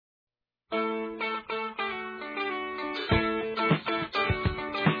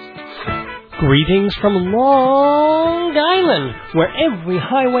Greetings from Long Island, where every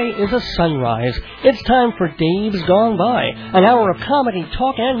highway is a sunrise. It's time for Dave's Gone By, an hour of comedy,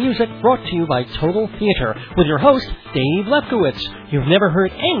 talk, and music brought to you by Total Theater, with your host, Dave Lefkowitz. You've never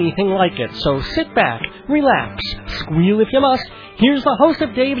heard anything like it, so sit back, relax, squeal if you must. Here's the host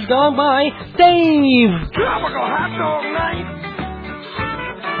of Dave's Gone By, Dave! Tropical hot dog night.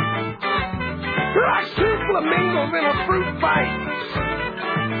 Like two flamingos in a fruit fight.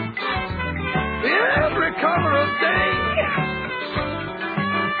 Every color of day,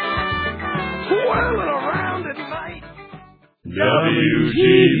 whirling around at night. WGBB.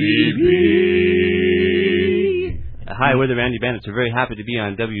 Hi, we're the Randy Bandits. We're very happy to be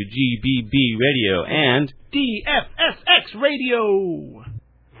on WGBB Radio and DFSX Radio.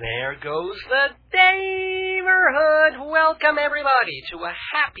 There goes the neighborhood. Welcome, everybody, to a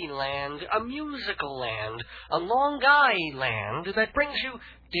happy land, a musical land, a Long Island that brings you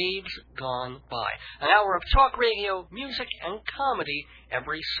Dave's Gone By, an hour of talk radio, music, and comedy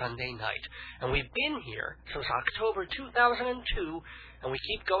every Sunday night. And we've been here since October 2002, and we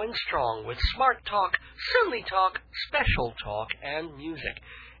keep going strong with smart talk, silly talk, special talk, and music.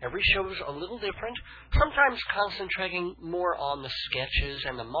 Every show's a little different, sometimes concentrating more on the sketches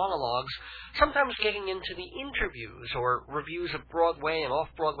and the monologues, sometimes getting into the interviews or reviews of Broadway and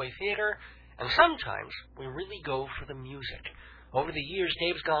off-Broadway theater, and sometimes we really go for the music. Over the years,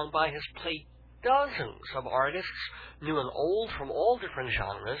 Dave's Gone By has played dozens of artists, new and old, from all different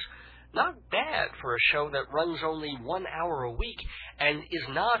genres. Not bad for a show that runs only 1 hour a week and is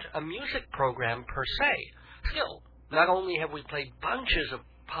not a music program per se. Still, not only have we played bunches of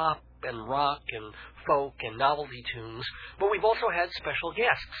pop and rock and folk and novelty tunes, but we've also had special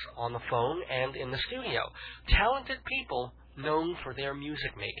guests on the phone and in the studio. Talented people known for their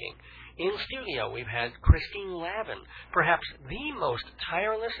music making. In studio, we've had Christine Lavin, perhaps the most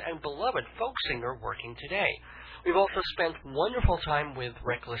tireless and beloved folk singer working today. We've also spent wonderful time with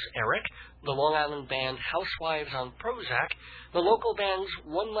Reckless Eric, the Long Island band Housewives on Prozac, the local bands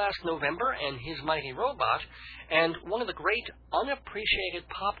One Last November and His Mighty Robot, and one of the great unappreciated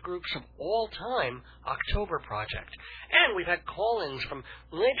pop groups of all time, October Project. And we've had call-ins from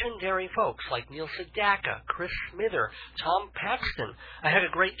legendary folks like Neil Sedaka, Chris Smither, Tom Paxton. I had a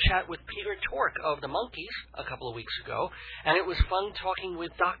great chat with Peter Tork of the Monkees a couple of weeks ago, and it was fun talking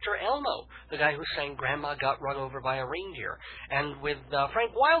with Dr. Elmo, the guy who sang Grandma Got Run Over by a Reindeer, and with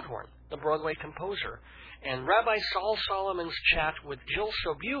Frank Wildhorn, the Broadway composer. And Rabbi Saul Solomon's chat with Jill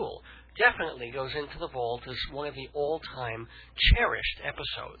Sobule definitely goes into the vault as one of the all-time cherished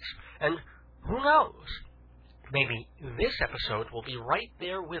episodes. And who knows? Maybe this episode will be right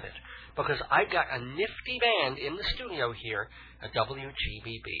there with it, because I've got a nifty band in the studio here at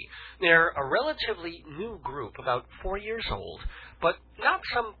WGBB. They're a relatively new group, about 4 years old, but not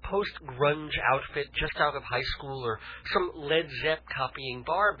some post-grunge outfit just out of high school or some Led Zepp copying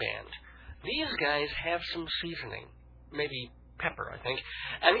bar band. These guys have some seasoning, maybe pepper, I think.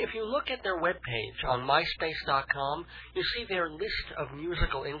 And if you look at their webpage on myspace.com, you see their list of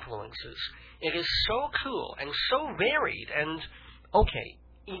musical influences. It is so cool and so varied and, okay,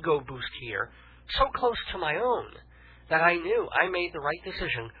 ego boost here, so close to my own that I knew I made the right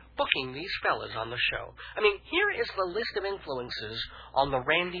decision booking these fellas on the show. I mean, here is the list of influences on the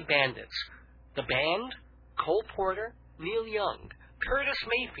Randy Bandits. The band, Cole Porter, Neil Young, Curtis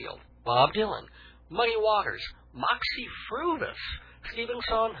Mayfield, Bob Dylan, Muddy Waters, Moxie Frubus, Stephen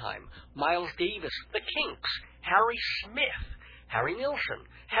Sondheim, Miles Davis, The Kinks, Harry Smith, Harry Nilsson,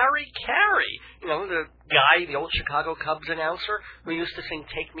 Harry Carey, the old Chicago Cubs announcer who used to sing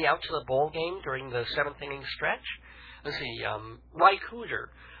Take Me Out to the Ball Game during the seventh inning stretch. Let's see, Ry Cooder,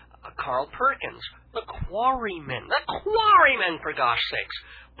 Carl Perkins, the Quarrymen, for gosh sakes,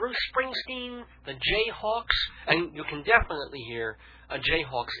 Bruce Springsteen, the Jayhawks, and you can definitely hear a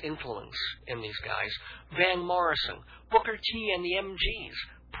Jayhawks influence in these guys, Van Morrison, Booker T and the MGs,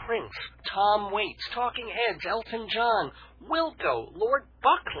 Prince, Tom Waits, Talking Heads, Elton John, Wilco, Lord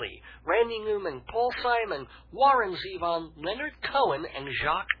Buckley, Randy Newman, Paul Simon, Warren Zevon, Leonard Cohen, and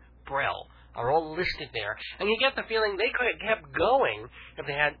Jacques Brel are all listed there. And you get the feeling they could have kept going if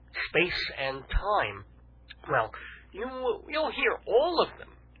they had space and time. Well, you'll hear all of them,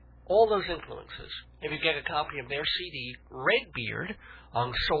 all those influences, if you get a copy of their CD, Redbeard,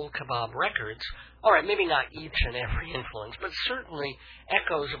 on Soul Kebab Records. All right, maybe not each and every influence, but certainly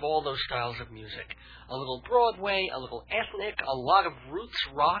echoes of all those styles of music. A little Broadway, a little ethnic, a lot of roots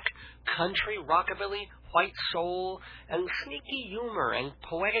rock, country, rockabilly, white soul, and sneaky humor and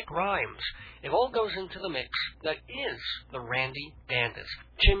poetic rhymes. It all goes into the mix that is the Randy Bandits.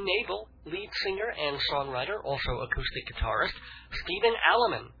 Jim Nabel, lead singer and songwriter, also acoustic guitarist. Stephen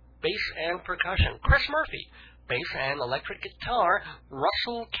Alleman, bass and percussion. Chris Murphy, bass and electric guitar.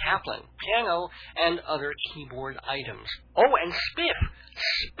 Russell Kaplan, piano and other keyboard items. Oh, and Spiff,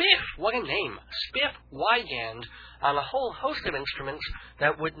 what a name. Spiff Wygand on a whole host of instruments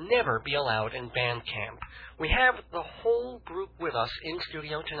that would never be allowed in band camp. We have the whole group with us in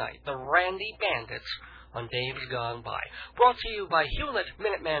studio tonight, the Randy Bandits on Dave's Gone By. Brought to you by Hewlett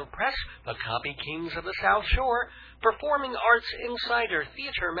Minuteman Press, the Copy Kings of the South Shore, Performing Arts Insider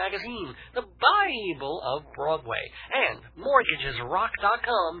Theater Magazine, the Bible of Broadway, and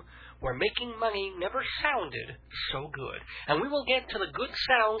MortgagesRock.com, where making money never sounded so good. And we will get to the good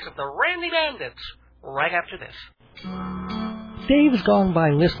sounds of the Randy Bandits right after this. Dave's Gone By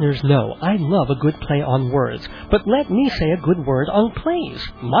listeners know I love a good play on words, but let me say a good word on plays,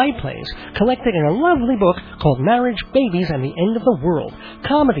 my plays, collected in a lovely book called Marriage, Babies, and the End of the World.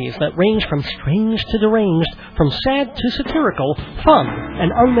 Comedies that range from strange to deranged, from sad to satirical, fun,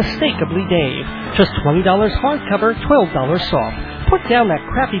 and unmistakably Dave. Just $20 hardcover, $12 soft. Put down that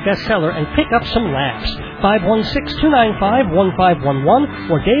crappy bestseller and pick up some laughs. 516-295-1511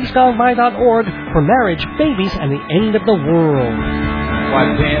 or davesgoneby.org for Marriage, Babies, and the End of the World.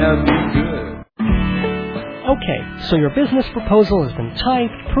 Why can't I be good? Okay, so your business proposal has been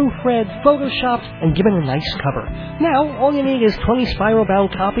typed, proofread, photoshopped, and given a nice cover. Now, all you need is 20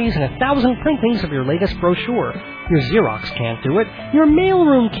 spiral-bound copies and 1,000 printings of your latest brochure. Your Xerox can't do it. Your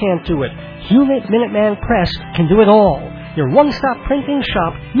mailroom can't do it. Hewlett Minuteman Press can do it all. Your one-stop printing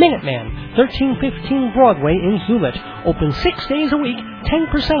shop, Minuteman, 1315 Broadway in Hewlett. Open 6 days a week,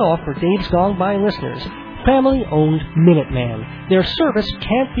 10% off for Dave's Gone By listeners. Family-owned Minuteman. Their service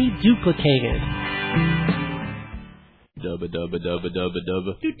can't be duplicated. Dubba, dubba, dubba, dubba,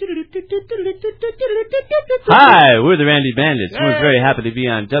 dubba. Hi, we're the Randy Bandits. We're very happy to be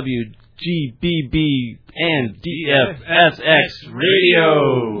on WGBB and DFSX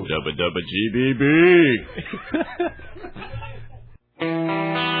Radio. Dubba, dubba, GBB.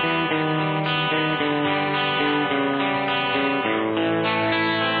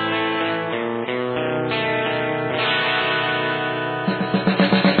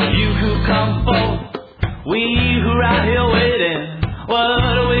 You who come forth, we who are out here waiting, what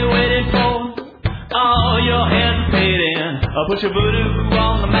are we waiting for? Oh, you're hesitating. Put your voodoo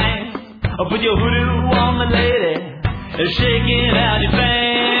on the man, put your hoodoo on the lady, shaking out your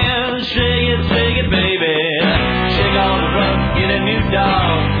fan, shake it, baby. Shake all the drugs, get a new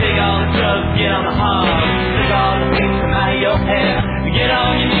dog. Take all the drugs, get on the hog. Take all the things from out of your hair. Get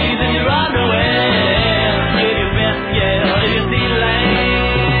on your knees in your underwear. Give your best, yeah, you see land.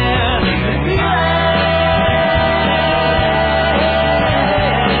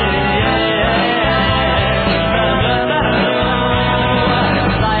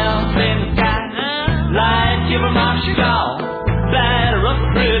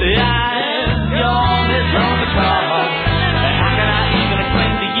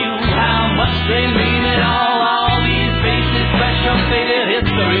 They mean it all these faces, special faded,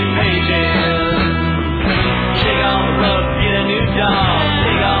 it's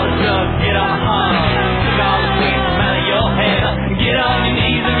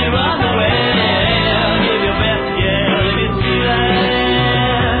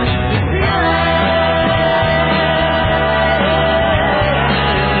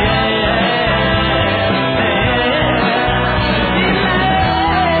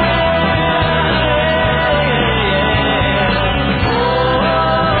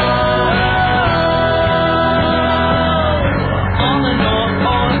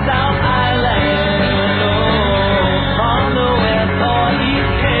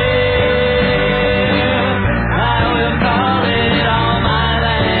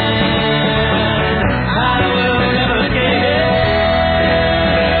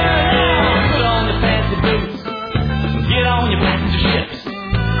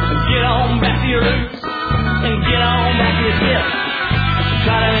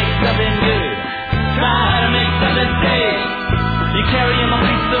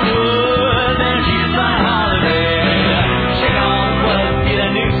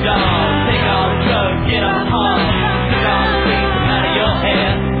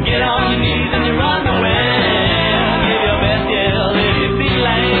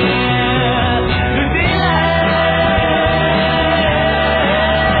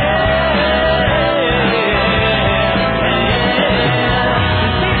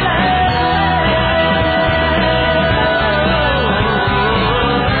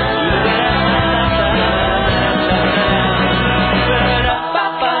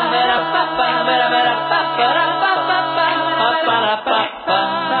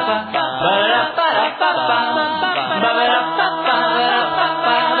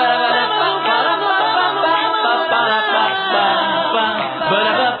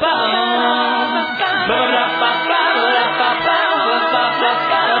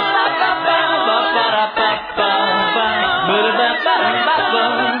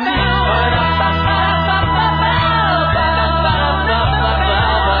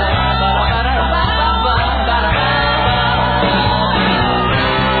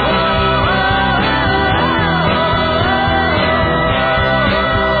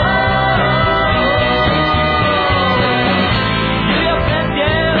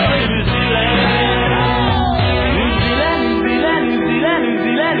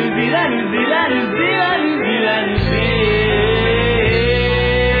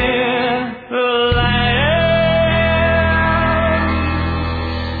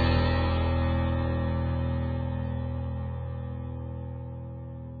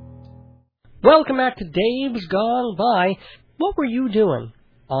Welcome back to Dave's Gone By. What were you doing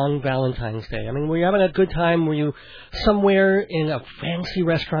on Valentine's Day? I mean, were you having a good time? Were you somewhere in a fancy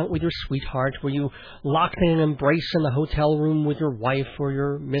restaurant with your sweetheart? Were you locked in an embrace in the hotel room with your wife or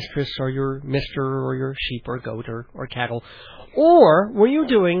your mistress or your mister or your sheep or goat or cattle? Or were you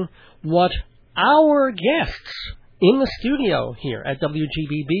doing what our guests in the studio here at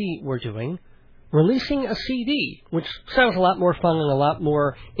WGBB were doing? Releasing a CD, which sounds a lot more fun and a lot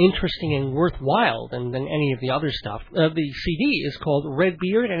more interesting and worthwhile than any of the other stuff. The CD is called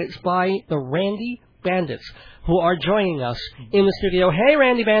Redbeard, and it's by the Randy Bandits, who are joining us in the studio. Hey,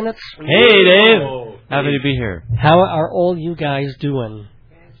 Randy Bandits. Hey, Dave. Happy to be here. How are all you guys doing?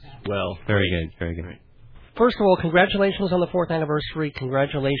 Well, very good, very good. First of all, congratulations on the 4th anniversary.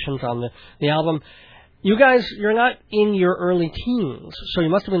 Congratulations on the album. You guys, you're not in your early teens, so you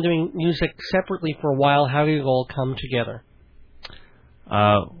must have been doing music separately for a while. How did it all come together?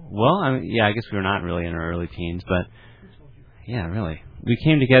 Well, I guess we were not really in our early teens, but yeah, really. We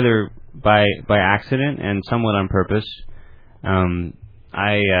came together by accident and somewhat on purpose. I'm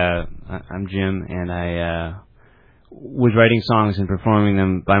Jim, and I was writing songs and performing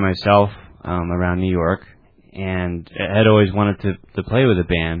them by myself around New York. And I had always wanted to play with a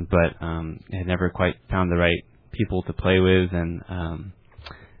band, but had never quite found the right people to play with. And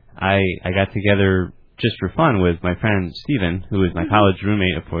I got together just for fun with my friend Steven, who was my college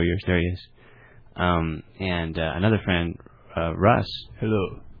roommate of 4 years. There he is. And another friend, Russ.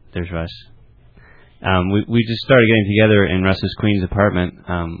 Hello. There's Russ. We just started getting together in Russ's Queens apartment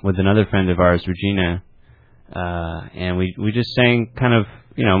with another friend of ours, Regina. And we just sang kind of,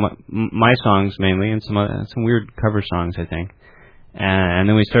 my songs mainly, and some weird cover songs, I think. And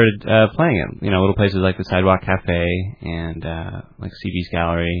then we started playing it, little places like the Sidewalk Cafe and like CB's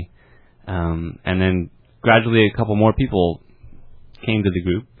Gallery. And then gradually a couple more people came to the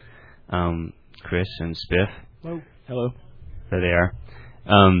group. Chris and Spiff. Hello. There they are.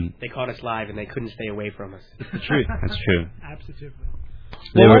 They caught us live and they couldn't stay away from us. It's the truth. That's true. Absolutely.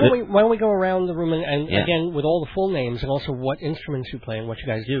 Well, why don't we go around the room and again, with all the full names and also what instruments you play and what you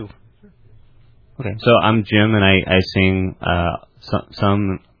guys do. Okay, so I'm Jim, and I sing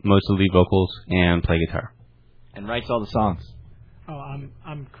some, most of the lead vocals, and play guitar. And writes all the songs. Oh,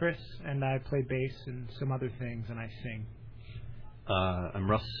 I'm Chris, and I play bass and some other things, and I sing. I'm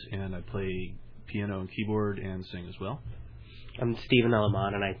Russ, and I play piano and keyboard and sing as well. I'm Steven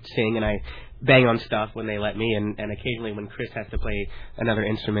Alamon, and I sing and I bang on stuff when they let me, and occasionally when Chris has to play another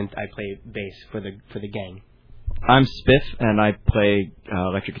instrument, I play bass for the gang. I'm Spiff, and I play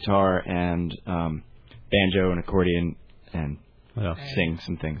electric guitar and banjo and accordion and sing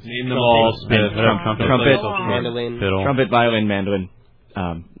some things. Name them all. Spiff, trumpet, mandolin, fiddle, trumpet, violin, mandolin,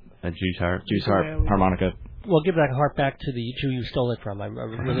 a juice harp, harmonica. Well, give that harp back to the Jew you stole it from. I'm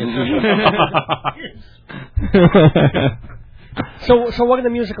really So what are the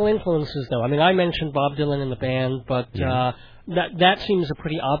musical influences, though? I mean, I mentioned Bob Dylan in the band, but that seems a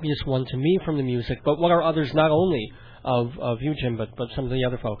pretty obvious one to me from the music. But what are others, not only of you, Jim, but some of the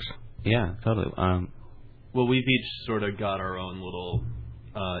other folks? Yeah, totally. Well, we've each sort of got our own little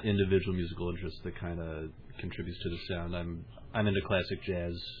individual musical interest that kind of contributes to the sound. I'm into classic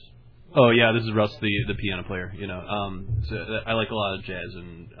jazz. Oh yeah, this is Russ, the piano player. So I like a lot of jazz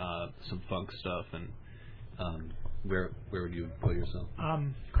and some funk stuff. And where would you put yourself?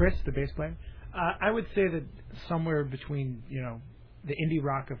 Chris, the bass player. I would say that somewhere between the indie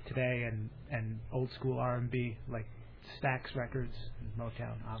rock of today and old school R&B, like Stax Records and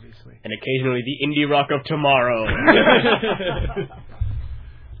Motown, obviously. And occasionally the indie rock of tomorrow.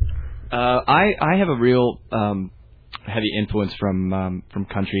 I have a real heavy influence from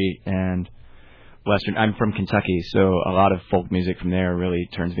country and western. I'm from Kentucky, so a lot of folk music from there really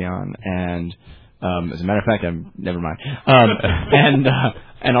turns me on. And as a matter of fact, never mind.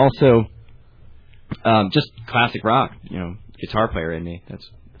 And also just classic rock. Guitar player in me. That's.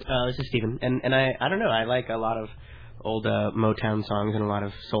 This is Steven, and I don't know. I like a lot of old Motown songs and a lot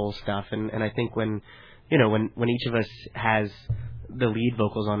of soul stuff, and I think when when each of us has the lead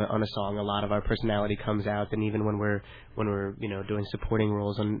vocals on a song, a lot of our personality comes out. And even when we're doing supporting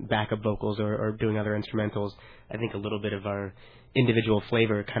roles on backup vocals or doing other instrumentals, I think a little bit of our individual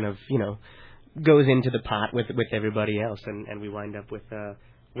flavor kind of goes into the pot with everybody else, and we wind up with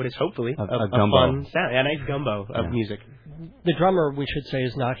what is hopefully a gumbo. fun sound, a nice gumbo of music. The drummer, we should say,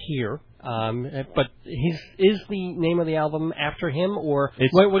 is not here, but is the name of the album after him, or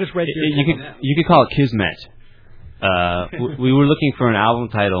what is Red Beard? You could call it Kismet. We were looking for an album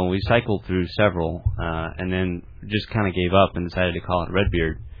title, and we cycled through several, and then just kind of gave up and decided to call it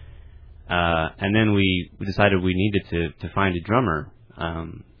Redbeard. And then we decided we needed to find a drummer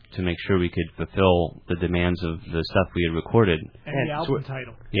to make sure we could fulfill the demands of the stuff we had recorded. And the album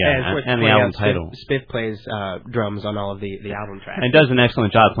title. Yeah, and the album title. Spiff plays drums on all of the album tracks. And does an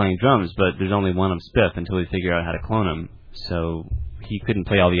excellent job playing drums, but there's only one of Spiff until we figure out how to clone him. So he couldn't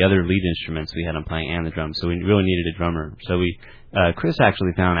play all the other lead instruments we had him playing and the drums, so we really needed a drummer. So Chris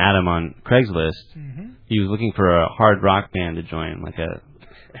actually found Adam on Craigslist. Mm-hmm. He was looking for a hard rock band to join, what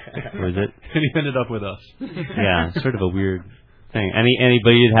was it? And he ended up with us. Yeah, sort of a weird thing.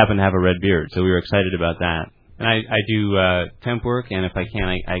 But he did happen to have a red beard, so we were excited about that. And I do temp work, and if I can,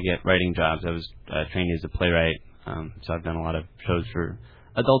 I get writing jobs. I was trained as a playwright, so I've done a lot of shows for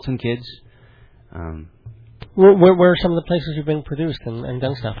adults and kids. Where are some of the places you've been produced and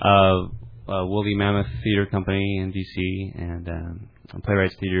done stuff? Woolly Mammoth Theater Company in D.C. and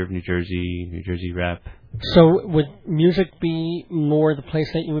Playwrights Theater of New Jersey Rep. So would music be more the place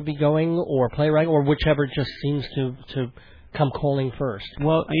that you would be going, or playwright, or whichever just seems to come calling first?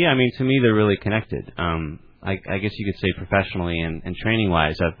 Well, yeah, I mean, to me they're really connected. I guess you could say professionally and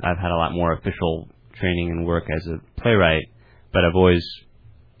training-wise, I've had a lot more official training and work as a playwright, but I've always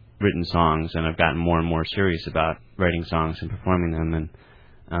written songs, and I've gotten more and more serious about writing songs and performing them, and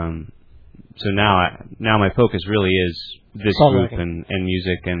so now my focus really is this group and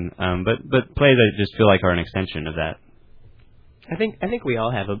music, and but plays I just feel like are an extension of that. I think we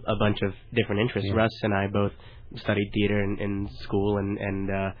all have a bunch of different interests. Yeah. Russ and I both studied theater in school, and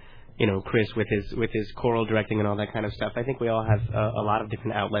Chris with his choral directing and all that kind of stuff. I think we all have a lot of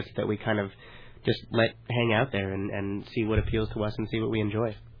different outlets that we kind of just let hang out there and see what appeals to us and see what we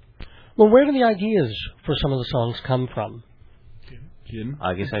enjoy. Well, where do the ideas for some of the songs come from? Jim?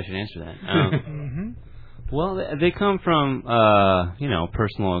 I guess I should answer that. Well, they come from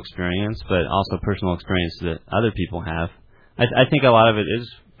personal experience, but also personal experience that other people have. I think a lot of it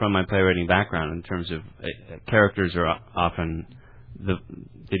is from my playwriting background in terms of characters are often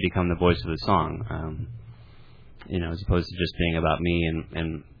they become the voice of the song, as opposed to just being about me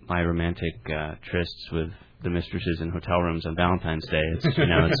and my romantic trysts with the mistresses in hotel rooms on Valentine's Day. It's been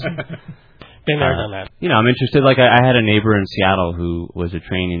there, done that. I'm interested. Like I had a neighbor in Seattle who was a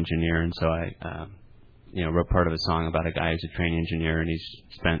train engineer, and so I wrote part of a song about a guy who's a train engineer, and he's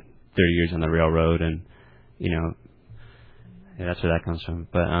spent 30 years on the railroad, and that's where that comes from.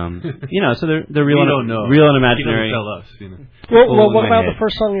 But so they're real and imaginary. You don't tell us, Well, what about the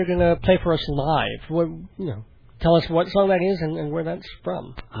first song you're going to play for us live? Tell us what song that is and where that's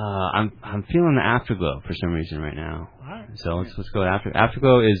from. I'm feeling the Afterglow for some reason right now. Right. So let's go with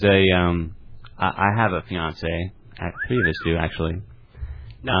Afterglow is I have a fiance. 3 of us do actually.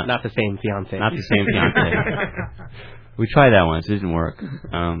 Not the same fiance. Not the same fiance. We tried that once. It didn't work.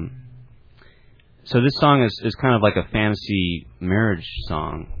 So this song is kind of like a fantasy marriage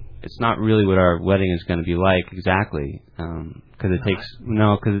song. It's not really what our wedding is going to be like exactly, because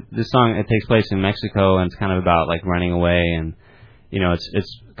this song it takes place in Mexico, and it's kind of about like running away, and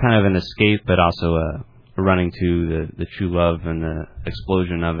it's kind of an escape, but also a running to the true love and the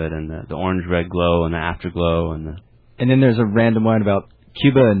explosion of it, and the orange red glow and the afterglow, and then there's a random one about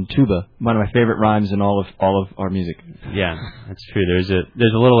Cuba and tuba, one of my favorite rhymes in all of our music. Yeah, that's true. There's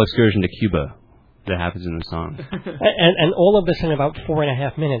a little excursion to Cuba that happens in the song. And all of this in about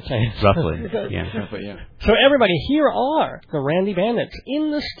 4.5 minutes. Roughly, yeah. So everybody, here are the Randy Bandits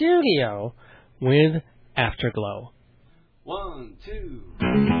in the studio with Afterglow. 1, 2.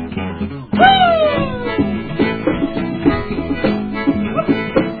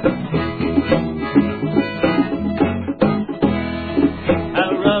 I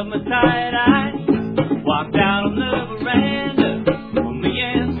rub my tired eyes, walk down on the veranda, me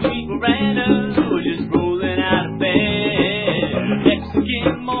and sweet Miranda.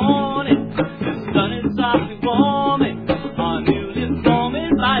 Mexican morning, the sun is softly warming. Our new lips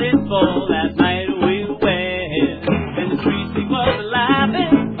warming, light is full. Last night we were wed, and the streets they were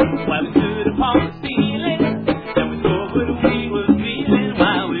laughing while we stood upon the ceiling, and we spoke what we were feeling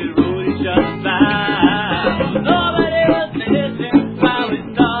while we wrote each other's vows. Nobody was listening while we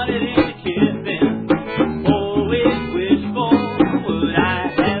started into kissing.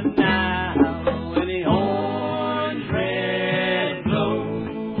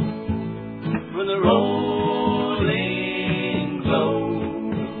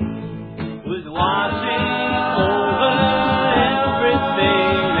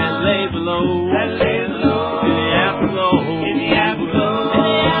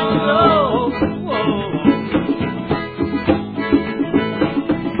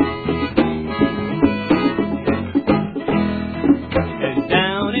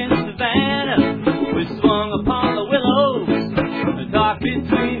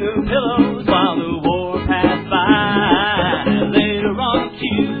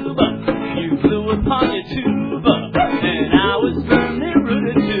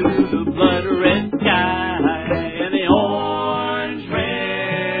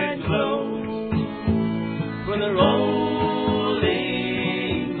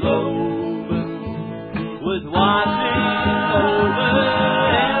 watching over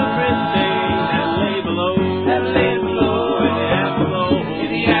everything that lay below. That lay below. In the afterglow. In the afterglow. In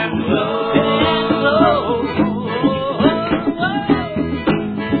the afterglow.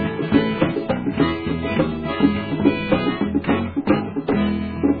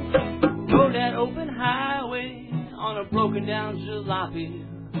 Rode that open highway on a broken down jalopy.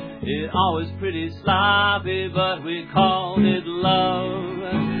 It always pretty sloppy, but we called it love.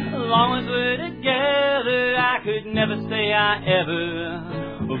 As long as we're together, I could never say I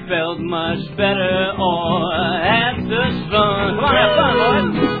ever felt much better or had such fun. Come on, have fun,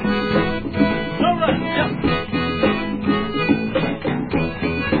 boys. All right, yeah.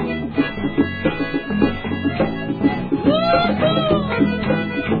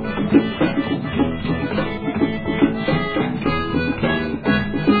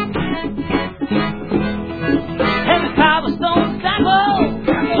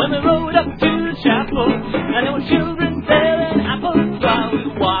 When we rode up to the chapel, and there were children selling apples while we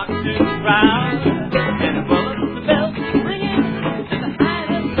walked to the crowd. And the bullets, the bells ringing, and the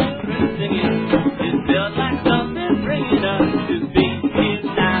high-end children singing. It felt like something bringing us to be here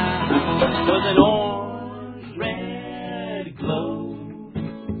now. Was an orange-red glow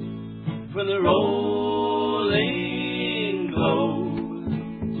from the rolling globe.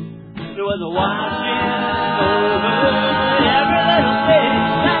 There was a watching over every little thing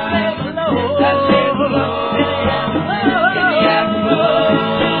that lay below. That lay below. In the afterglow. In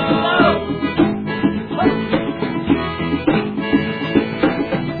the afterglow.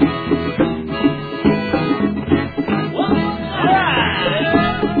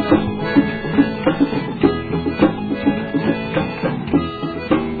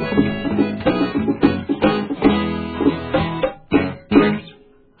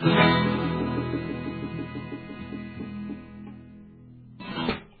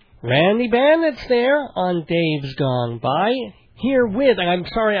 Randy Bandits there on Dave's Gone By. Here with, and I'm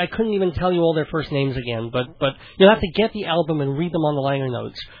sorry I couldn't even tell you all their first names again, but you'll have to get the album and read them on the liner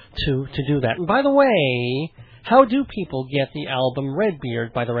notes to do that. And by the way, how do people get the album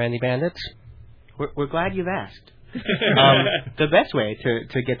Redbeard by the Randy Bandits? We're glad you've asked. The best way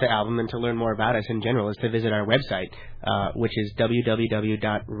to get the album and to learn more about us in general is to visit our website, which is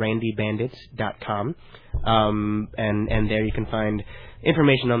www.randybandits.com. And there you can find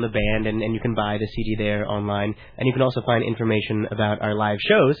information on the band, and you can buy the CD there online. And you can also find information about our live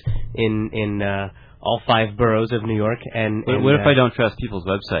shows in all 5 boroughs of New York. And what if I don't trust people's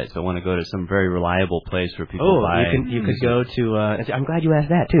websites? I want to go to some very reliable place where people buy. You could go to. I'm glad you asked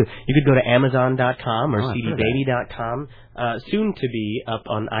that too. You could go to Amazon.com or CDBaby.com. Soon to be up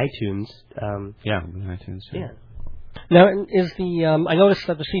on iTunes. iTunes. Yeah. Now, is the I noticed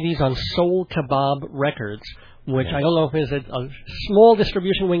that the CD's on Soul Kebab Records, which I don't know if is it a small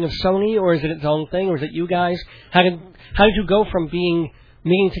distribution wing of Sony, or is it its own thing, or is it you guys? How did you go from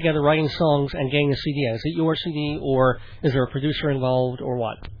meeting together, writing songs, and getting a CD? Is it your CD, or is there a producer involved, or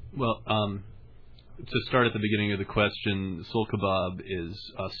what? Well, to start at the beginning of the question, Soul Kebab is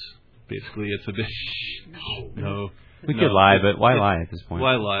us. Basically, it's a bit. No. We could lie, but why lie at this point?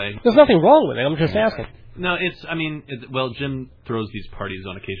 Why lie? There's nothing wrong with it. I'm just asking. No, Jim throws these parties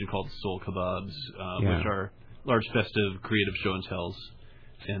on occasion called Soul Kebabs, which are large festive creative show and tells.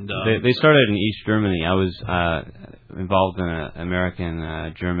 And they started in East Germany. I was involved in an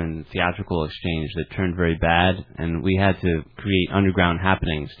American-German theatrical exchange that turned very bad, and we had to create underground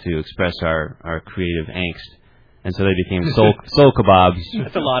happenings to express our creative angst. And so they became Soul Kebabs.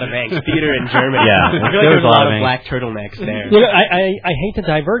 That's a lot of angst. Theater in Germany. Yeah, I feel like there's a lot of black turtlenecks there. You know, I hate to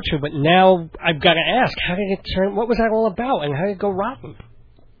divert you, but now I've got to ask, how did it turn? What was that all about, and how did it go rotten?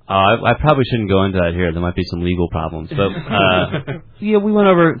 I probably shouldn't go into that here. There might be some legal problems. But, we went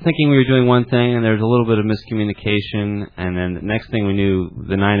over thinking we were doing one thing, and there was a little bit of miscommunication. And then the next thing we knew,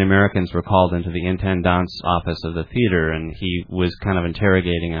 the 9 Americans were called into the intendant's office of the theater, and he was kind of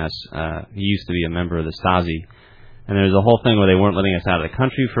interrogating us. He used to be a member of the Stasi. And there was a whole thing where they weren't letting us out of the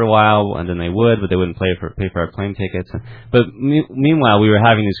country for a while, and then they would, but they wouldn't pay for our plane tickets. But meanwhile, we were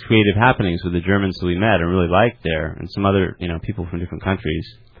having these creative happenings with the Germans that we met and really liked there, and some other people from different countries.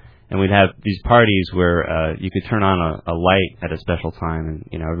 And we'd have these parties where you could turn on a light at a special time,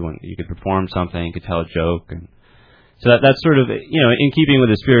 and everyone, you could perform something, you could tell a joke, and so that's sort of in keeping with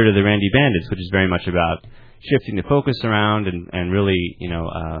the spirit of the Randy Bandits, which is very much about shifting the focus around and really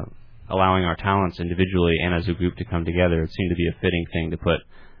allowing our talents individually and as a group to come together. It seemed to be a fitting thing to put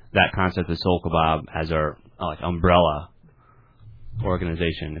that concept of Soul Kebab as our umbrella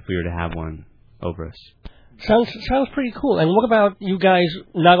organization, if we were to have one over us. Sounds pretty cool. And what about you guys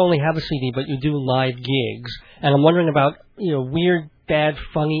not only have a CD, but you do live gigs? And I'm wondering about, weird, bad,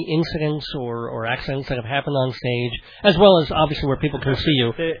 funny incidents or accidents that have happened on stage, as well as obviously where people can see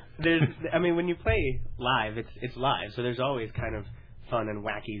you. When you play live, it's live, so there's always kind of fun and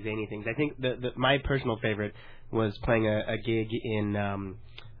wacky, zany things. I think my personal favorite was playing a gig in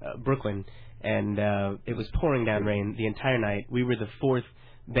Brooklyn, and it was pouring down rain the entire night. We were the fourth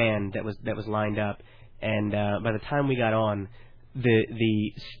band that was lined up, and by the time we got on,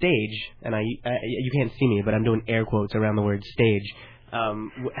 the stage, and you can't see me, but I'm doing air quotes around the word stage,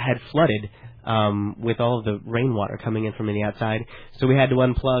 had flooded with all of the rainwater coming in from the outside. So we had to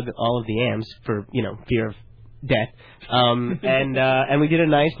unplug all of the amps for, fear of death. And we did a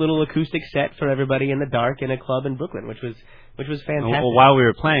nice little acoustic set for everybody in the dark in a club in Brooklyn, which was fantastic. Well, while we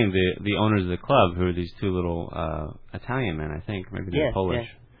were playing, the owners of the club, who were these two little Italian men, I think, maybe they're Polish.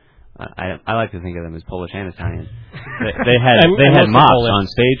 Yeah. I like to think of them as Polish and Italian. They had mops on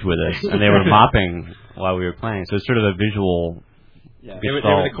stage with us, and they were mopping while we were playing. So it's sort of a visual. Yeah, they were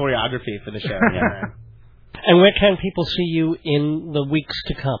the choreography for the show. Yeah. And where can people see you in the weeks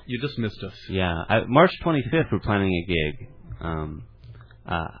to come? You just missed us. Yeah, March 25th we're planning a gig.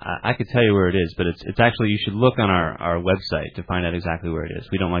 I could tell you where it is, but it's actually, you should look on our website to find out exactly where it is.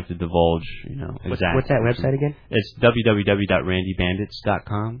 We don't like to divulge, exactly. What's that website again? It's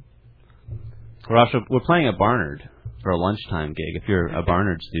www.randybandits.com. We're playing at Barnard for a lunchtime gig. If you're a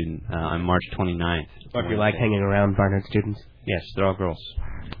Barnard student, on March 29th. Or if you like hanging around Barnard students. Yes, they're all girls.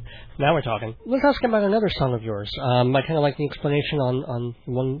 Now we're talking. Let's ask about another song of yours. I kind of like the explanation on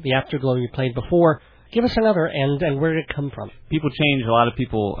the Afterglow you played before. Give us another, and where did it come from? People change. A lot of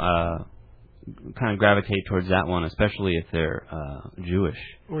people kind of gravitate towards that one, especially if they're Jewish.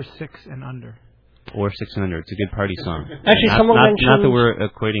 Or 6 and under. Or 6 and under. It's a good party song. Actually, someone mentioned... Not that we're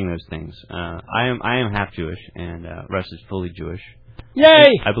equating those things. I am half Jewish, and Russ is fully Jewish.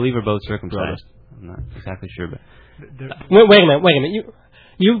 Yay! I believe we're both circumcised. I'm not exactly sure, but... Wait a minute.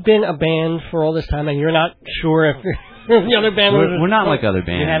 You've been a band for all this time, and you're not sure if the other band... We're not like other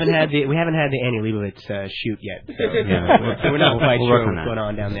bands. We haven't had the Annie Leibovitz shoot yet, so we're not quite sure what's going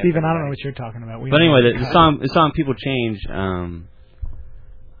on down there. Stephen, I don't know what you're talking about. But anyway, the song "People Change,"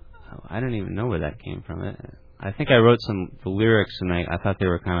 I don't even know where that came from. I think I wrote the lyrics, and I thought they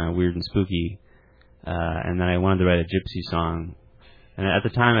were kind of weird and spooky, and then I wanted to write a gypsy song. And at the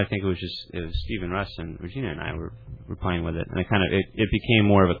time, I think it was Steve and Russ and Regina and I were playing with it, and it became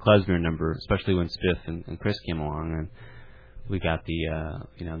more of a klezmer number, especially when Spiff and Chris came along, and we got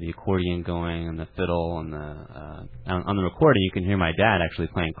the accordion going and the fiddle, and on the recording you can hear my dad actually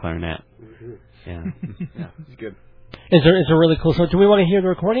playing clarinet. Yeah, it's good. It's a really cool song. Do we want to hear the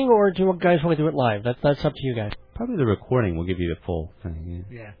recording, or do you guys want to do it live? That's up to you guys. Probably the recording will give you the full thing.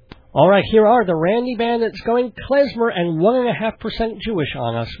 Yeah. All right, here are the Randy Bandits going klezmer and 1.5% Jewish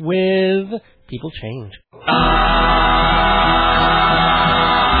on us with People Change.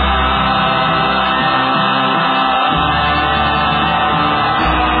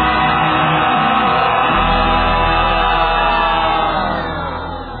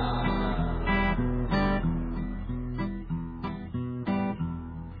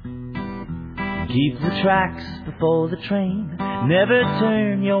 Keep the tracks before the train. Never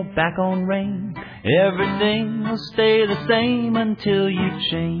turn your back on rain. Everything will stay the same until you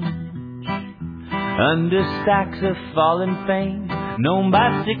change. Under stacks of fallen fame, known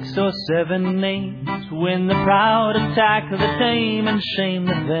by 6 or 7 names. When the proud attack the tame and shame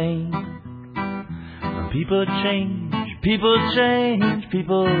the vain. People change, people change,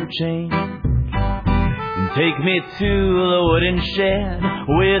 people change. Take me to the wooden shed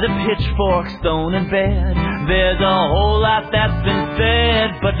with a pitchfork, stone, and bed. There's a whole lot that's been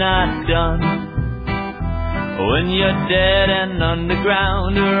said but not done. When you're dead and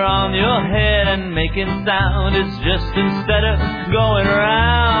underground, or on your head and making sound, it's just instead of going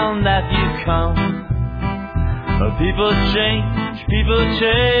around that you come. People change, people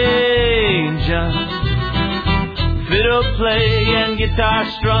change. Fiddle play and guitar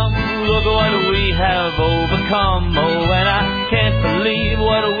strum, look what we have overcome. Oh, and I can't believe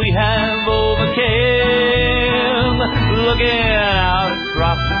what we have overcame. Looking out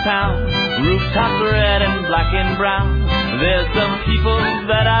across the town, rooftops red and black and brown. There's some people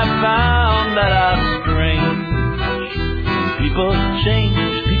that I found that are strange. People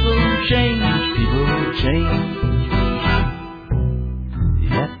change, people change, people change.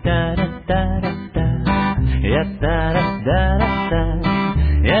 Ya-da-da-da-da-da. Ya da da da da,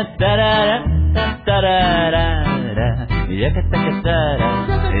 ya da da da da da da, ya da da da,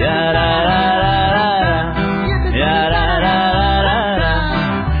 ya da da da, ya da da da,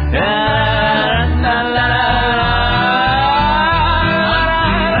 ya da da da.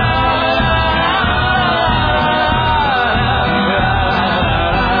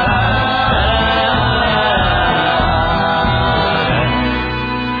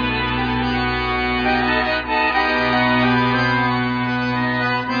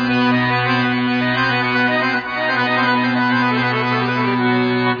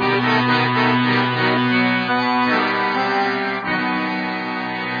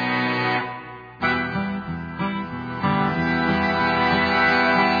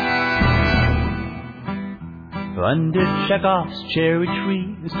 Under Chekhov's cherry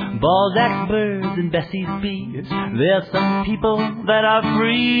trees, Balzac's birds and Bessie's bees, there's some people that are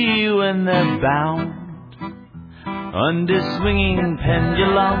free when they're bound. Under swinging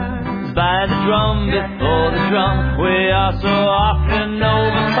pendulums, by the drum before the drum, we are so often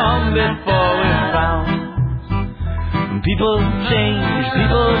overcome before we're found. People change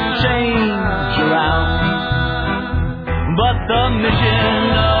around, but the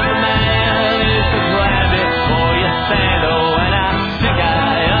mission of a man is to fly before you stand. Oh, and I think I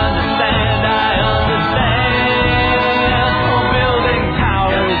understand. Oh, building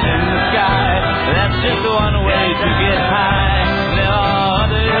towers in the sky, that's just one way to get high. There are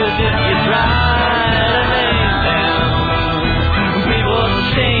others if you try to name them. People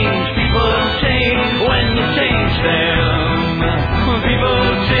change when you change them. People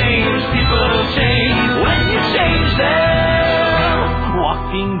change when you change them.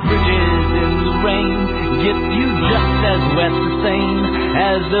 Walking bridges in the rain gets you just as wet the same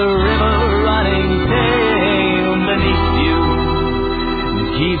as the river running tame beneath you.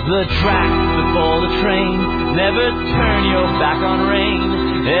 Keep the tracks before the train, never turn your back on rain.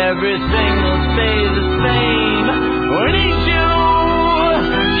 Everything will stay the same beneath you.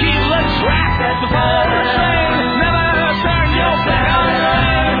 Keep the tracks before the train, never turn your back on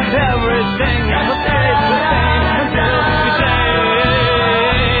rain. Everything will stay the same until it changes.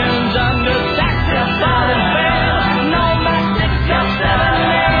 Under saxophone and band, no matter 6 or 7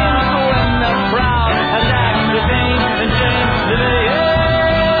 names. When the crowd has asked the name and changed the name.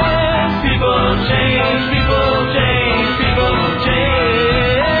 People change. People change. People change.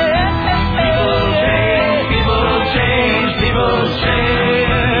 People change. People change.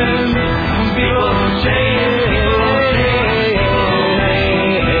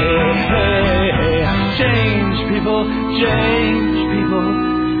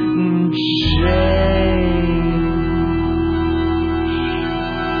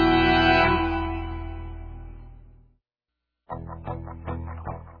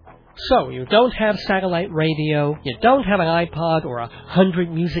 So, you don't have satellite radio, you don't have an iPod or 100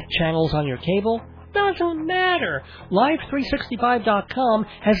 music channels on your cable? Doesn't matter. Live365.com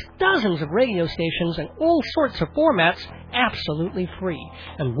has dozens of radio stations and all sorts of formats absolutely free.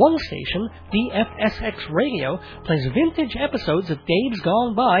 And one station, DFSX Radio, plays vintage episodes of Dave's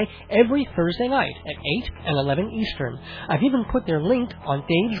Gone By every Thursday night at 8 and 11 Eastern. I've even put their link on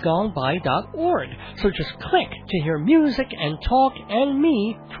davesgoneby.org. So just click to hear music and talk and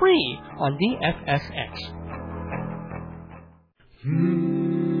me free on DFSX.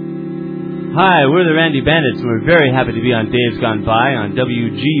 Hi, we're the Randy Bandits, and we're very happy to be on Dave's Gone By on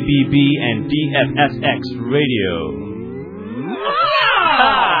WGBB and DFSX Radio.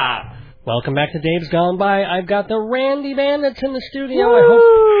 Welcome back to Dave's Gone By. I've got the Randy Bandits in the studio. Woo! I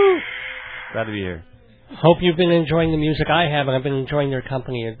hope Glad to be here. Hope you've been enjoying the music I have, and I've been enjoying their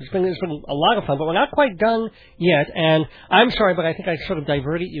company. It's been a lot of fun, but we're not quite done yet. And I'm sorry, but I think I sort of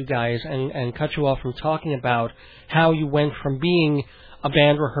diverted you guys and cut you off from talking about how you went from being a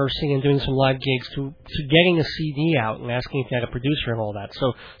band rehearsing and doing some live gigs to getting a CD out and asking if you had a producer and all that.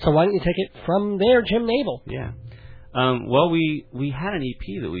 So why don't you take it from there, Jim Nabel? Yeah. Well, we had an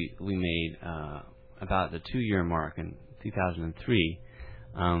EP that we made about the 2-year mark in 2003.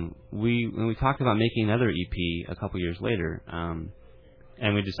 When we talked about making another EP a couple years later,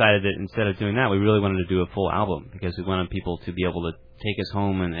 and we decided that instead of doing that, we really wanted to do a full album because we wanted people to be able to take us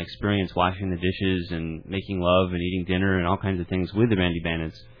home and experience washing the dishes and making love and eating dinner and all kinds of things with the Randy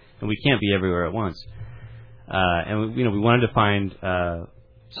Bandits. And we can't be everywhere at once. And we wanted to find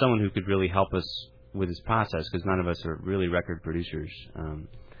someone who could really help us with this process because none of us are really record producers.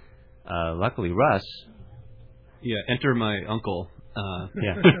 Luckily, Russ. Yeah, enter my uncle.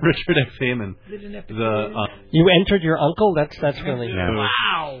 Yeah, Richard X. Heyman. You entered your uncle? That's really... Yeah.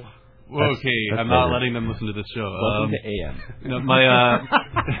 Wow! Okay, I'm not letting them listen to this show. Welcome to AM. No,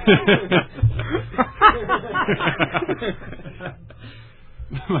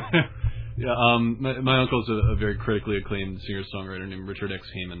 my uncle's a very critically acclaimed singer-songwriter named Richard X.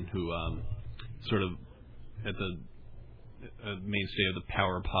 Heyman, who sort of at the mainstay of the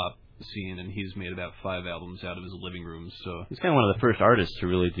power pop scene, and he's made about 5 albums out of his living room. So he's kind of one of the first artists to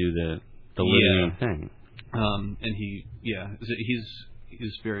really do the living room thing. And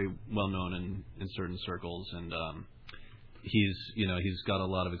he's very well known in certain circles, and he's got a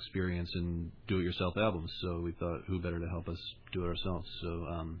lot of experience in do-it-yourself albums. So we thought, who better to help us do it ourselves? So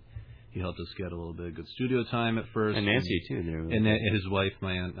he helped us get a little bit of good studio time at first, and Nancy too. And his wife,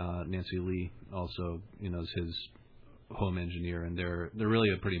 my aunt Nancy Lee, also is his home engineer, and they're really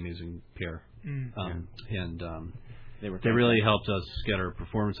a pretty amazing pair. They really helped us get our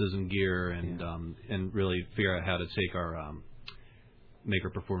performances in gear and really figure out how to take our make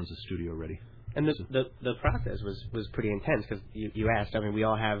our performances studio ready. And the process was pretty intense because you asked. I mean, we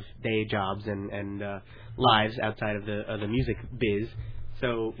all have day jobs and lives outside of the music biz.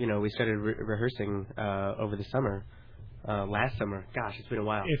 So we started rehearsing over the summer. Last summer, gosh, it's been a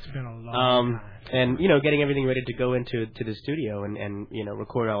while. It's been a long time. And getting everything ready to go into the studio and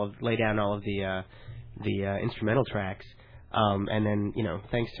record lay down all of the instrumental tracks. And then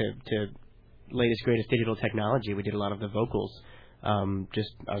thanks to latest greatest digital technology, we did a lot of the vocals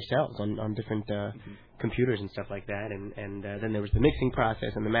just ourselves on different computers and stuff like that. And then there was the mixing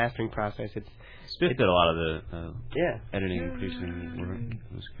process and the mastering process. Spiff did a lot of the editing and producing work.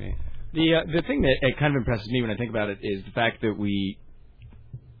 It was great. The thing that it kind of impresses me when I think about it is the fact that we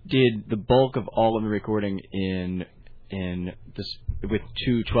did the bulk of all of the recording with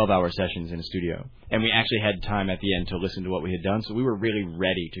 2 12-hour sessions in a studio, and we actually had time at the end to listen to what we had done. So we were really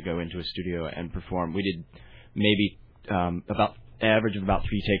ready to go into a studio and perform. We did maybe about average of about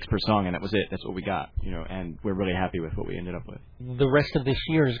 3 takes per song, and that was it. That's what we got, and we're really happy with what we ended up with. The rest of this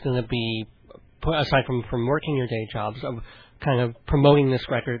year is going to be, aside from working your day jobs, of kind of promoting this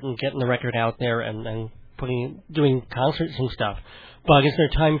record and getting the record out there and doing concerts and stuff. But is there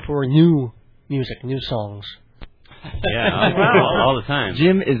time for new music, new songs? Yeah, all the time.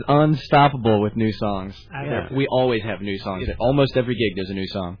 Jim is unstoppable with new songs. Yeah. We always have new songs. At almost every gig, there's a new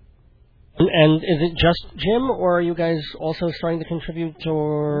song. And is it just Jim, or are you guys also starting to contribute,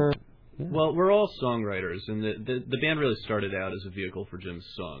 or...? Well, we're all songwriters, and the band really started out as a vehicle for Jim's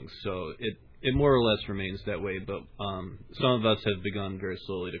songs, so it more or less remains that way, but some of us have begun very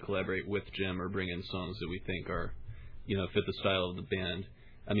slowly to collaborate with Jim or bring in songs that we think are, fit the style of the band.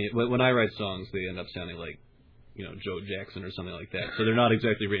 I mean, when I write songs, they end up sounding like, Joe Jackson or something like that, so they're not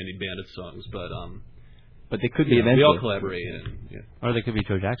exactly Randy Bandit songs, but they could be eventually. We all collaborate, or they could be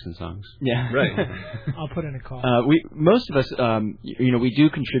Joe Jackson songs. Yeah, right. I'll put in a call. Most of us, we do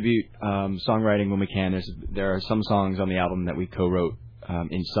contribute songwriting when we can. There are some songs on the album that we co-wrote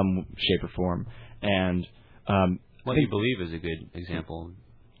in some shape or form, and What You Believe is a good example.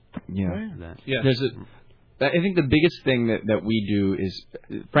 Yeah, of that. Yeah. I think the biggest thing that we do is,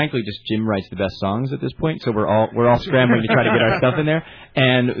 frankly, just Jim writes the best songs at this point. So we're all scrambling to try to get our stuff in there.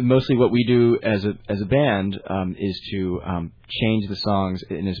 And mostly what we do as a band is to change the songs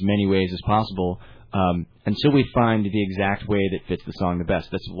in as many ways as possible until we find the exact way that fits the song the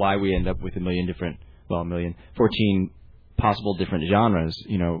best. That's why we end up with 14 possible different genres,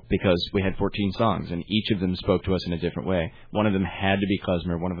 because we had 14 songs, and each of them spoke to us in a different way. One of them had to be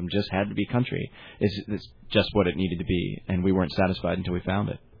klezmer, one of them just had to be country. It's just what it needed to be, and we weren't satisfied until we found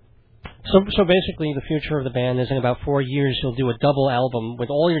it. So basically, the future of the band is in about 4 years, you'll do a double album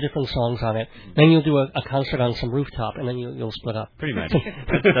with all your different songs on it. Then you'll do a concert on some rooftop, and then you'll split up. Pretty much.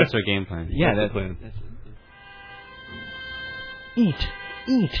 That's our game plan. Yeah, that's the plan.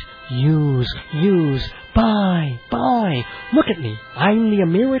 Eat, use, buy. Look at me. I'm the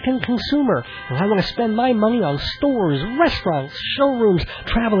American consumer, and I want to spend my money on stores, restaurants, showrooms,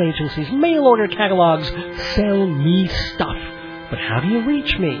 travel agencies, mail order catalogs. Sell me stuff. But how do you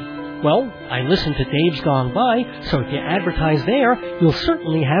reach me? Well, I listen to Dave's Gone By, so if you advertise there, you'll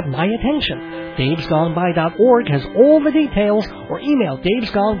certainly have my attention. Dave'sGoneBy.org has all the details, or email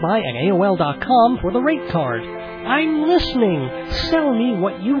davesgoneby@AOL.com for the rate card. I'm listening. Sell me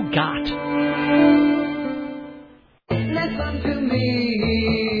what you got. Listen to me,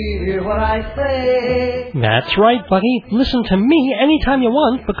 hear what I say. That's right, buddy. Listen to me anytime you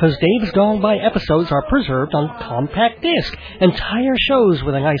want, because Dave's Gone By episodes are preserved on compact disc. Entire shows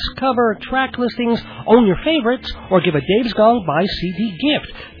with a nice cover, track listings, own your favorites, or give a Dave's Gone By CD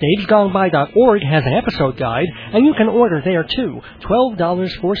gift. Dave'sGoneBy.org has an episode guide, and you can order there too.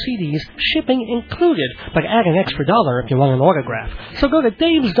 $12 for CDs, shipping included, but add an extra $1 if you want an autograph. So go to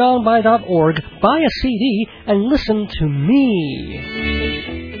Dave'sGoneBy.org, buy a CD, and listen to me.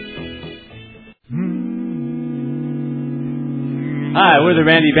 Hi, we're the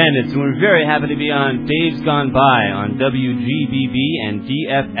Randy Bandits, and we're very happy to be on Dave's Gone By on WGBB and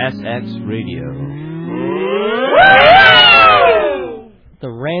DFSX Radio. The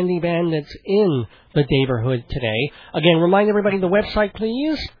Randy Bandits in the neighborhood today. Again, remind everybody the website,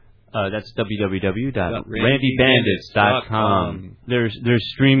 please. That's www.randybandits.com. There's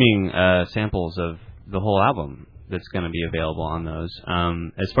streaming samples of the whole album that's going to be available on those.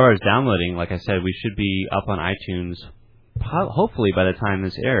 As far as downloading, like I said, we should be up on iTunes hopefully by the time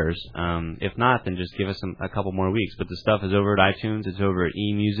this airs. If not, then just give us a couple more weeks. But the stuff is over at iTunes. It's over at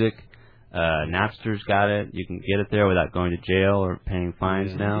eMusic. Napster's got it. You can get it there without going to jail or paying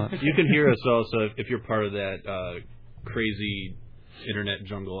fines now. You can hear us also if you're part of that crazy internet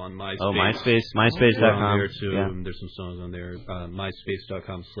jungle on MySpace. Oh, MySpace.com. We're on there too. Yeah. There's some songs on there.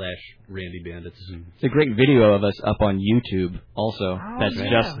 MySpace.com/Randy Bandits. It's a great video of us up on YouTube also. Oh, That's yeah,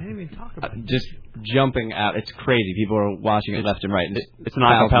 just we didn't even talk about it. just jumping out. It's crazy. People are watching it left and right. It's an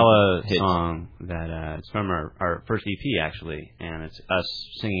acapella song that it's from our first EP actually, and it's us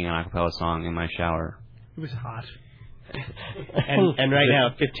singing an acapella song in my shower. It was hot. and right now,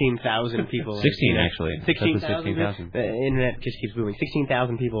 15,000 people. 16 actually. 16,000. The internet just keeps booming.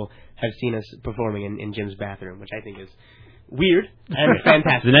 16,000 people have seen us performing in Jim's bathroom, which I think is weird and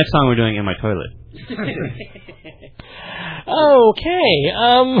fantastic. The next song we're doing in my toilet. Okay.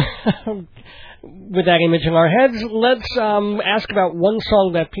 With that image in our heads, let's ask about one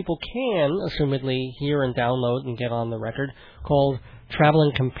song that people can, assumedly, hear and download and get on the record, called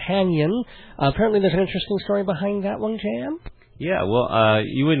Traveling Companion. Apparently there's an interesting story behind that one, Jam? Yeah, well,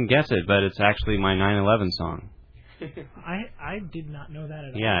 you wouldn't guess it, but it's actually my 9/11 song. I did not know that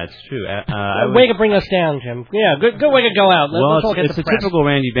at all. Yeah, it's true. Way to bring us down, Jim. Yeah, good way to go out. Let's all get it's a typical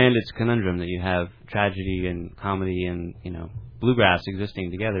Randy Bandits conundrum that you have tragedy and comedy and, bluegrass existing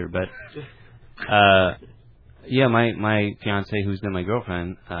together, but... yeah, my fiance, who's been my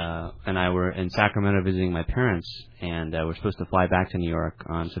girlfriend, and I were in Sacramento visiting my parents, and we're supposed to fly back to New York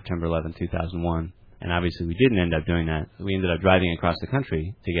on September 11, 2001. And obviously we didn't end up doing that. We ended up driving across the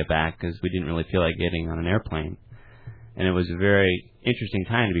country to get back because we didn't really feel like getting on an airplane. And it was a very interesting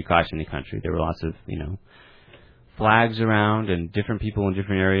time to be crossing the country. There were lots of, flags around and different people in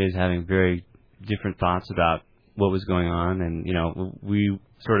different areas having very different thoughts about what was going on. And, we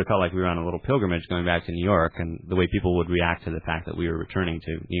sort of felt like we were on a little pilgrimage going back to New York, and the way people would react to the fact that we were returning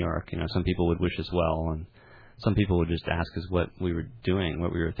to New York. Some people would wish us well, and some people would just ask us what we were doing,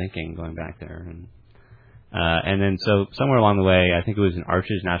 what we were thinking going back there. And then so somewhere along the way, I think it was in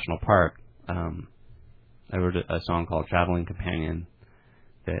Arches National Park, I wrote a song called Traveling Companion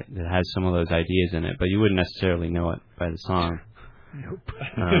that has some of those ideas in it, but you wouldn't necessarily know it by the song. Nope.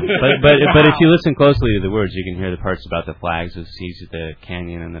 But if you listen closely to the words, you can hear the parts about the flags of seize the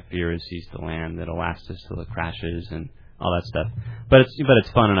canyon and the fear of seize the land that lasts us till it crashes and all that stuff. But it's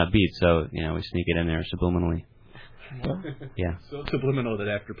fun and upbeat, so we sneak it in there subliminally. Yeah. So subliminal that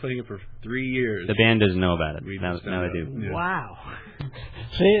after playing it for 3 years, the band doesn't know about it. Now they do. Yeah. Wow.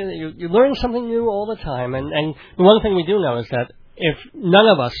 See, you learn something new all the time, and the one thing we do know is that if none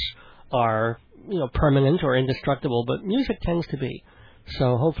of us are permanent or indestructible, but music tends to be.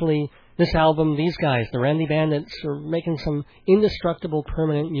 So hopefully this album, these guys, the Randy Bandits, are making some indestructible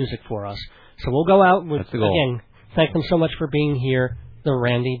permanent music for us. So we'll go out with, again, thank them so much for being here, the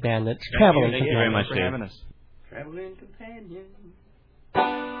Randy Bandits. Thank you very much for having us. Traveling Companion. All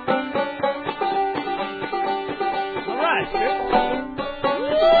right.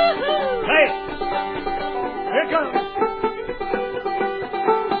 Hey, here it comes.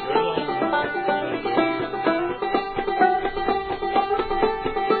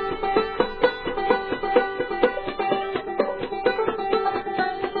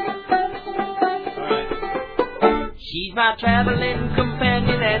 She's my traveling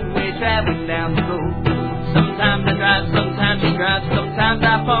companion and we're traveling down the road. Sometimes I drive, sometimes she drives, sometimes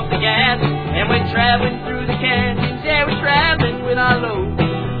I pump the gas. And we're traveling through the canyons, yeah, we're traveling with our load.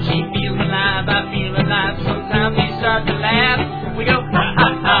 She feels alive, I feel alive, sometimes we start to laugh. We go, ha ha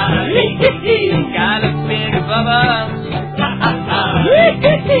ha, hee hee hee, sky looks big above us. Ha ha ha, hee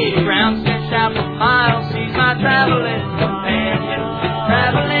hee hee, ground stretched out for miles, she's my traveling companion.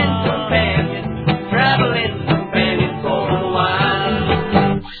 Traveling companion, traveling companion for a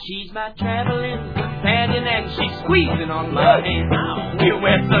while. She's my traveling companion and she's squeezing on my hand. We'll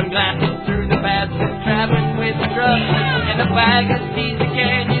wear sunglasses through the basket, traveling with the truck. And the wagon sees the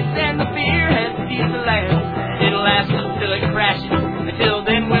canyons and the fear has sees the land. It'll last until it crashes. Until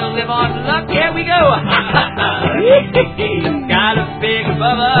then we'll live on luck. Here we go. Ha ha ha. The sky looks big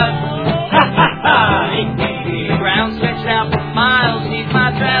above us. Ha ha ha. The ground stretched out for miles. He's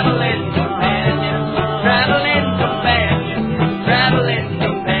my traveling companion. Traveling companion. Traveling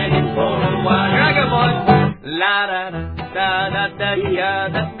companion for a while. Here I go, boys. La da da da da da ya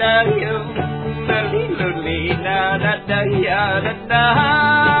da da yo. Da da da ya da da.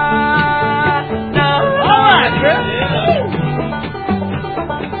 All right, Chris.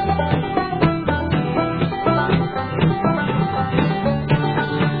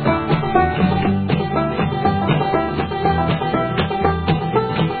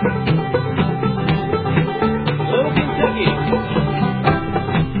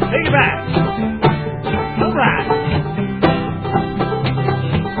 Take it back. All right.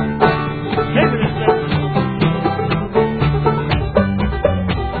 Take it,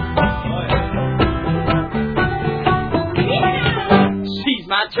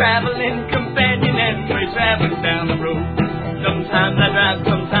 traveling companion, and we're traveling down the road. Sometimes I drive,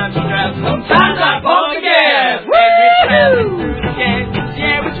 sometimes you drive, sometimes I pump the gas. And we're traveling through the canyons,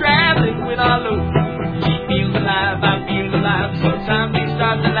 yeah, we're traveling with our load. She feels alive, I feel alive. Sometimes we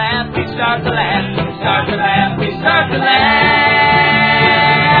start to laugh, we start to laugh, we start to laugh, we start to laugh.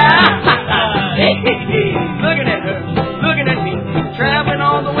 Looking at her, looking at me, traveling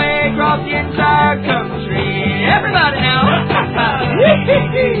all the way across the entire country. Everybody now.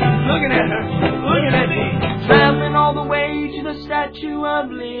 Looking at her, looking at me, traveling all the way to the Statue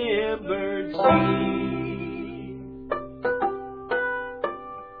of Liberty.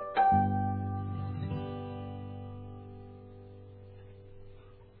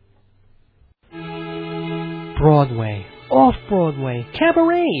 Broadway, off-Broadway,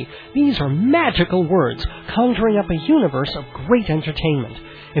 cabaret. These are magical words, conjuring up a universe of great entertainment.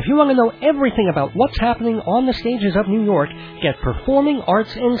 If you want to know everything about what's happening on the stages of New York, get Performing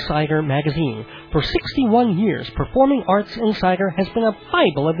Arts Insider magazine. For 61 years, Performing Arts Insider has been a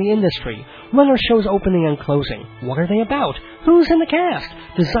Bible of the industry. When are shows opening and closing? What are they about? Who's in the cast?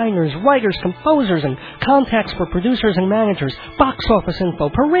 Designers, writers, composers, and contacts for producers and managers, box office info,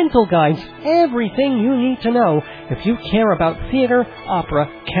 parental guides, everything you need to know if you care about theater, opera,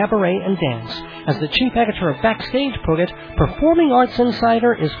 cabaret, and dance. As the chief editor of Backstage put it, Performing Arts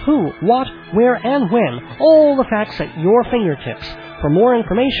Insider is who, what, where, and when. All the facts at your fingertips. For more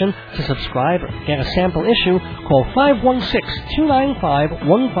information, to subscribe or get a sample issue, call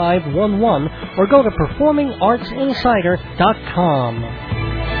 516-295-1511 or go to performingartsinsider.com.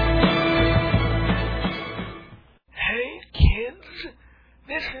 Hey, kids.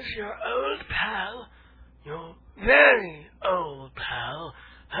 This is your old pal, your very old pal,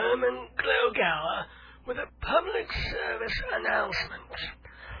 Herman Glogauer, with a public service announcement.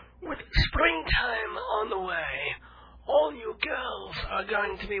 With springtime on the way, all you girls are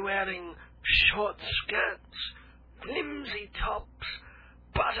going to be wearing short skirts, flimsy tops,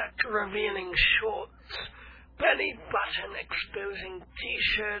 buttock-revealing shorts, belly-button exposing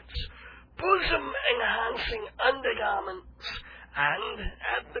T-shirts, bosom-enhancing undergarments, and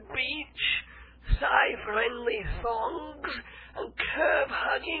at the beach, thigh-friendly thongs and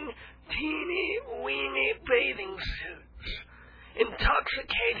curve-hugging, teeny-weeny bathing suits.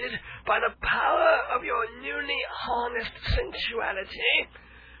 Intoxicated by the power of your newly harnessed sensuality,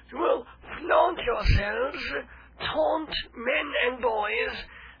 you will flaunt yourselves, taunt men and boys,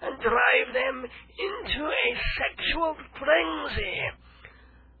 and drive them into a sexual frenzy.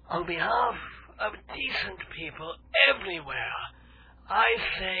 On behalf of decent people everywhere, I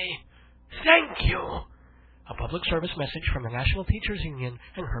say thank you. A public service message from the National Teachers Union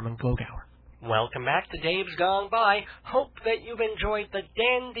and Herman Glogauer. Welcome back to Dave's Gone By. Hope that you've enjoyed the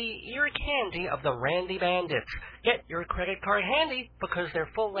dandy ear candy of the Randy Bandits. Get your credit card handy because their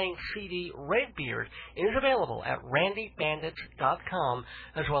full-length CD, Redbeard, is available at randybandits.com,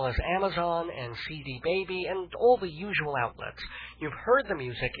 as well as Amazon and CD Baby and all the usual outlets. You've heard the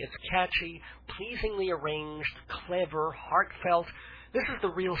music. It's catchy, pleasingly arranged, clever, heartfelt. This is the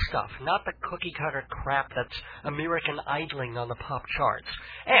real stuff, not the cookie-cutter crap that's American idling on the pop charts.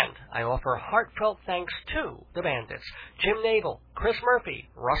 And I offer heartfelt thanks to the Bandits, Jim Nabel, Chris Murphy,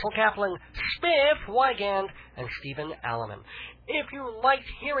 Russell Kaplan, Spiff Wygand, and Stephen Alleman. If you liked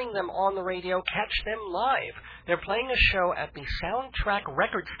hearing them on the radio, catch them live. They're playing a show at the Soundtrack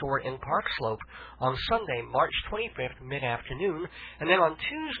Record Store in Park Slope on Sunday, March 25th, mid-afternoon. And then on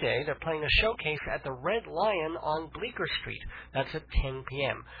Tuesday, they're playing a showcase at the Red Lion on Bleecker Street. That's at 10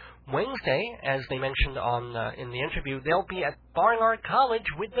 p.m. Wednesday, as they mentioned in the interview, they'll be at Barnard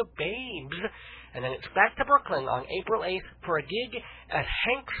College with the Babes. And then it's back to Brooklyn on April 8th for a gig at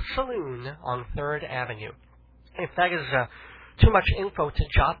Hank's Saloon on 3rd Avenue. If that is too much info to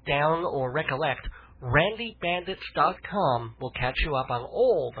jot down or recollect, randybandits.com will catch you up on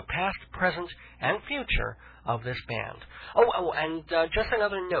all the past, present, and future of this band. And just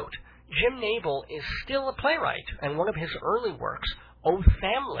another note, Jim Nabel is still a playwright, and one of his early works,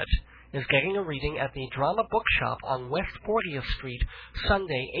 Othamlet, is getting a reading at the Drama Bookshop on West 40th Street,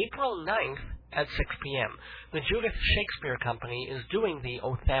 Sunday, April 9th at 6 p.m. The Judith Shakespeare Company is doing the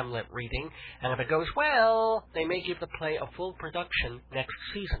Othamlet reading, and if it goes well, they may give the play a full production next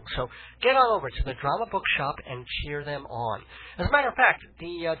season. So get on over to the Drama Bookshop and cheer them on. As a matter of fact,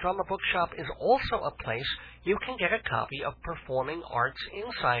 the Drama Bookshop is also a place you can get a copy of Performing Arts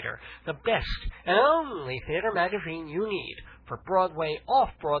Insider, the best and only theater magazine you need for Broadway,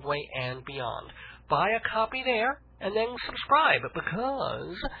 off-Broadway, and beyond. Buy a copy there, and then subscribe,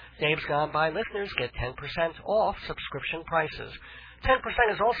 because Dave's Gone By listeners get 10% off subscription prices.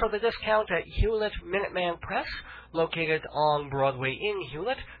 10% is also the discount at Hewlett Minuteman Press, located on Broadway in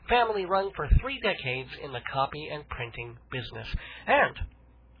Hewlett, family run for 3 decades in the copy and printing business. And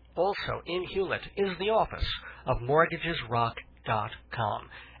also in Hewlett is the office of MortgagesRock.com.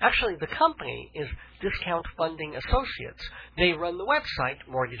 Actually, the company is Discount Funding Associates. They run the website,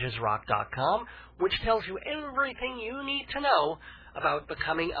 MortgagesRock.com, which tells you everything you need to know about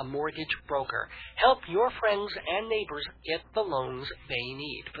becoming a mortgage broker. Help your friends and neighbors get the loans they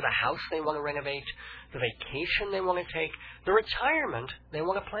need for the house they want to renovate, the vacation they want to take, the retirement they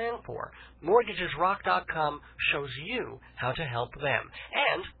want to plan for. MortgagesRock.com shows you how to help them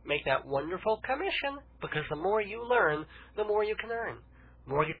and make that wonderful commission, because the more you learn, the more you can earn.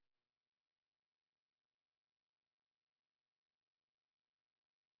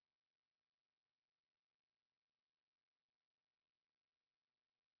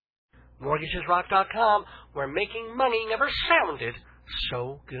 MortgagesRock.com, where making money never sounded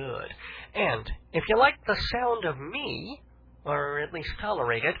so good. And if you like the sound of me, or at least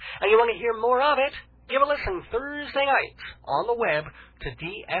tolerate it, and you want to hear more of it, give a listen Thursday nights on the web to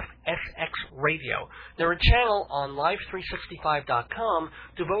DFSX Radio. They're a channel on Live365.com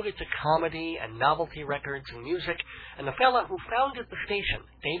devoted to comedy and novelty records and music, and the fella who founded the station,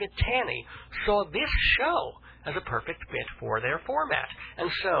 David Tanney, saw this show as a perfect fit for their format.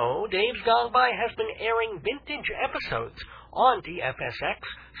 And so, Dave's Gone By has been airing vintage episodes on DFSX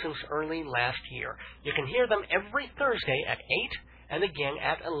since early last year. You can hear them every Thursday at 8 and again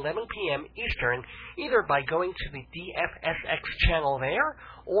at 11 p.m. Eastern, either by going to the DFSX channel there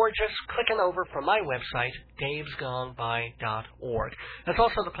or just clicking over from my website, davesgoneby.org. That's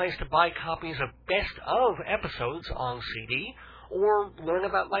also the place to buy copies of best of episodes on CD, or learn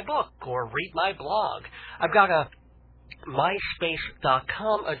about my book, or read my blog. I've got a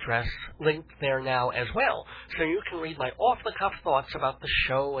myspace.com address linked there now as well, so you can read my off-the-cuff thoughts about the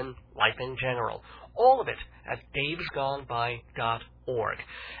show and life in general. All of it at davesgoneby.org.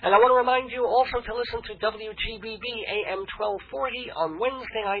 And I want to remind you also to listen to WGBB AM 1240 on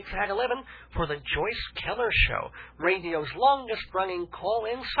Wednesday nights at 11 for the Joyce Keller Show, radio's longest-running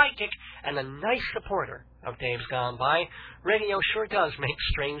call-in psychic and a nice supporter of Dave's Gone By. Radio sure does make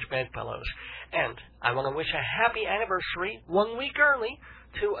strange bedfellows. And I want to wish a happy anniversary 1 week early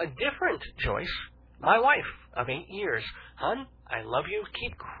to a different Joyce, my wife of 8 years. Hon, I love you.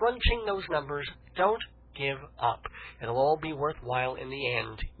 Keep crunching those numbers. Don't give up. It'll all be worthwhile in the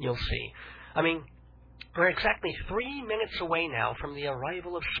end, you'll see. I mean, we're exactly 3 minutes away now from the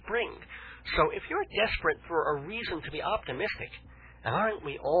arrival of spring. So if you're desperate for a reason to be optimistic, and aren't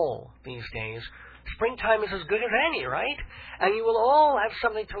we all these days, springtime is as good as any, right? And you will all have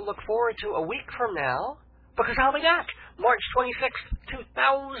something to look forward to a week from now, because I'll be back March 26th,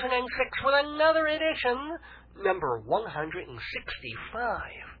 2006, with another edition, number 165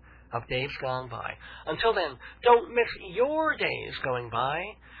 of Dave's Gone By. Until then, don't miss your days going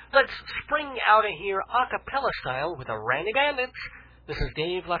by. Let's spring out of here a cappella style with the Randy Bandits. This is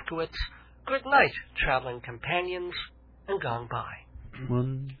Dave Lefkowitz. Good night, traveling companions, and gone by.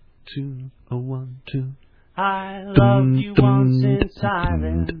 1, 2, 1, 2. I loved you once in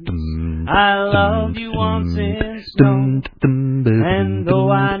silence. I loved you once in snow. And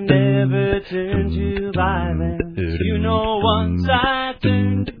though I never turned to violence, you know once I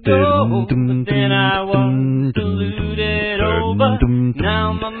turned to go, but then I was deluded over.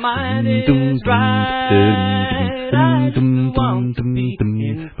 Now my mind is right. I just want to be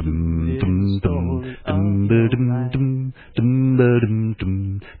included in the story of your life.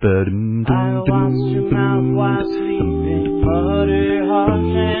 I watched your mouth while sleeping, butter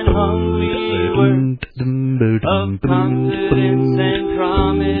hearts and hungry words of confidence and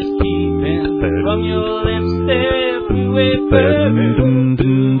promise keeping. From your lips there flew a bird,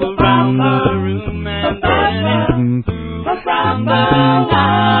 flew around the room and then it flew around the night.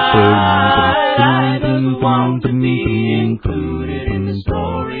 I just want to be included in the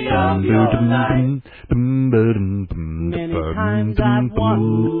story of your life. Many times I've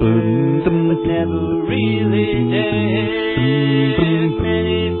wondered, but never really did.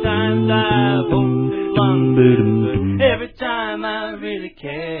 Many times I've hoped and wondered, every time I really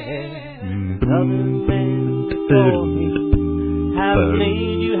cared. Other men before me have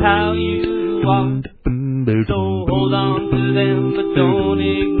made you how you are. So hold on to them, but don't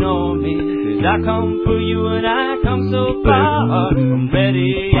ignore me. 'Cause I come for you and I come so far. I'm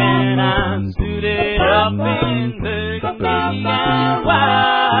ready and I'm suited up in burgundy and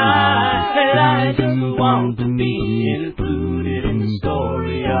white. And I just want to be included in the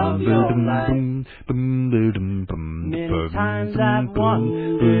story of your life. Many times I've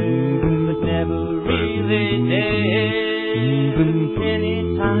wondered, but never really did.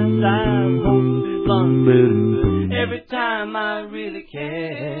 Many times I've hoped to fun. Every time I really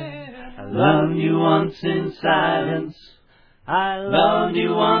care. I loved you once in silence. I loved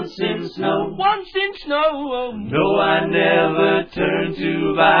you once in snow. Once in snow. No, I never turned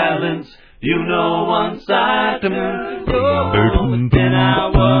to violence. You know, once I turned but then I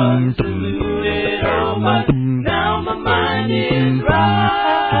was deluded. Oh, but now my mind is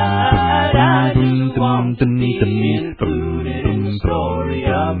right. I just want to be included in the story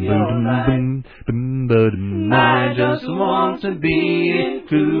of your life. I just want to be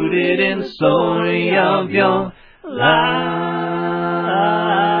included in the story of your life.